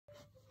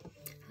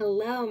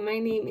Hello, my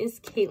name is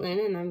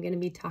Caitlin, and I'm going to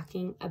be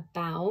talking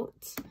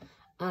about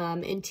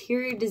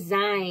interior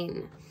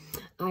design.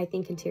 I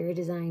think interior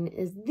design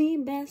is the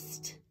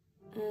best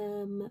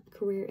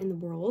career in the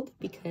world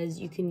because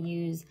you can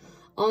use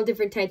all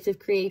different types of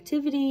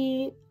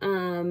creativity,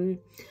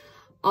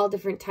 all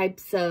different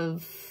types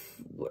of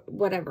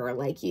whatever,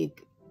 I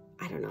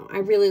don't know. I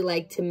really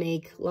like to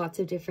make lots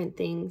of different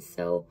things.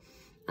 So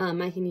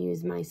I can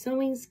use my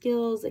sewing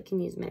skills. I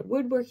can use my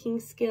woodworking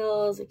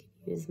skills. I can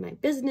use my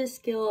business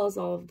skills,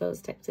 all of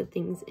those types of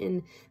things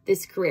in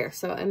this career.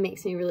 So it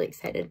makes me really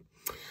excited.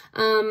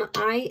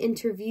 I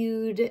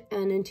interviewed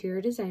an interior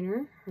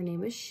designer. Her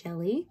name is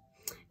Shelly,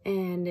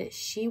 and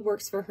she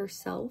works for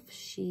herself.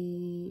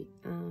 She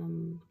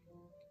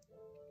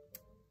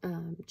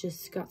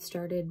just got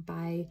started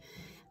by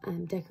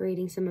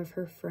decorating some of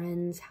her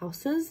friends'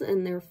 houses,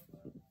 and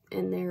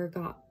they're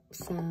got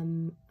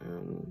some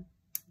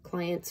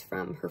clients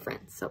from her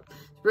friends. So it's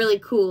really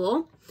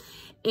cool.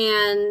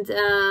 And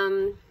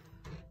sorry,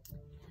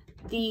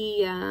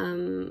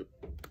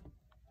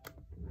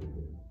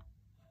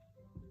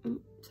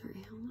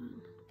 hold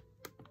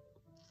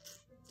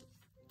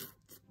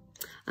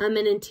on.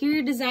 An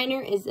interior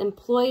designer is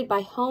employed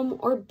by home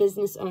or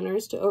business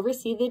owners to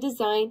oversee the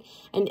design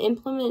and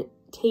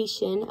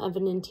implementation of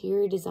an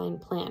interior design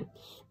plan.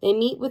 They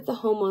meet with the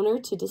homeowner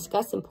to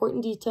discuss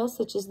important details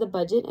such as the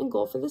budget and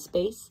goal for the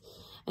space.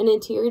 An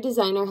interior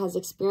designer has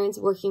experience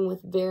working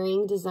with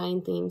varying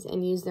design themes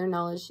and use their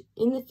knowledge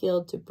in the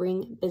field to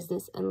bring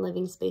business and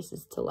living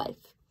spaces to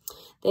life.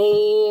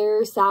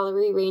 Their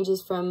salary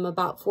ranges from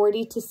about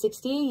 $40 to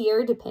 $60 a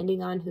year,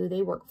 depending on who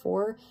they work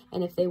for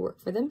and if they work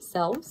for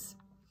themselves.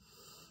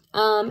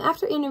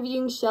 After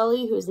interviewing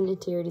Shelly, who is an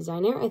interior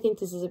designer, I think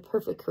this is a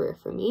perfect career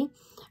for me.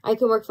 I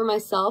can work for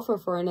myself or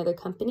for another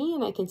company,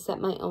 and I can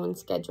set my own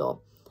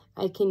schedule.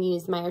 I can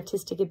use my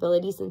artistic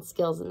abilities and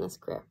skills in this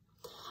career.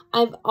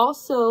 I've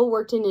also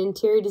worked in an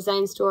interior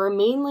design store,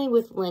 mainly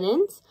with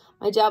linens.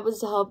 My job was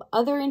to help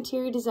other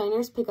interior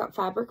designers pick out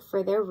fabric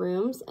for their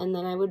rooms, and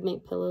then I would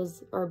make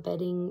pillows or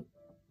bedding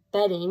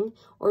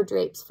or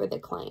drapes for the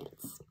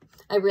clients.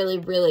 I really,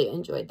 really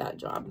enjoyed that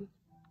job.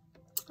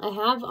 I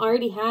have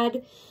already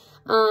had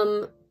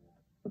a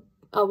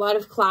lot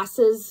of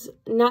classes,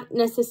 not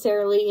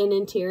necessarily in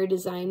interior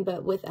design,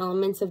 but with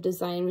elements of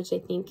design, which I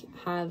think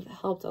have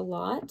helped a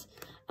lot.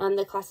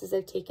 The classes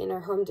I've taken are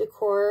home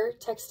decor,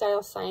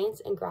 textile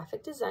science, and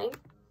graphic design.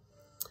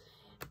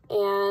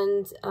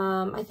 And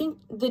I think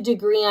the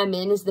degree I'm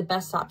in is the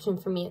best option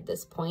for me at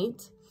this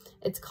point.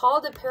 It's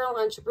called Apparel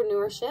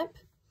Entrepreneurship.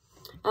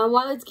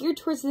 While it's geared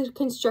towards the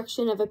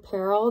construction of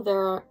apparel,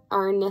 there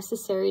are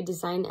necessary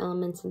design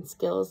elements and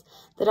skills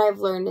that I've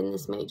learned in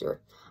this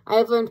major. I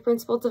have learned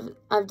principles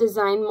of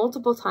design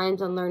multiple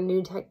times and learned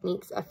new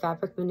techniques of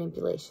fabric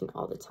manipulation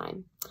all the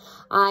time.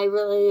 I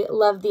really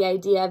love the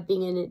idea of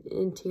being an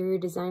interior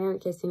designer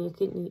because then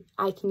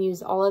I can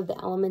use all of the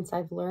elements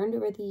I've learned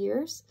over the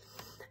years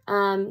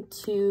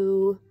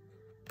to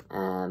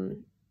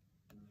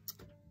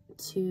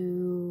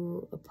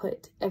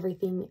put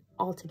everything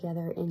all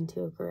together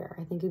into a career.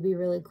 I think it'd be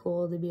really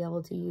cool to be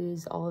able to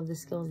use all of the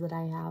skills that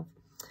I have.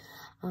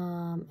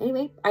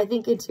 Anyway, I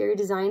think interior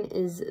design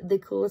is the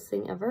coolest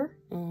thing ever.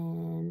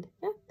 And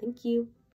yeah, thank you.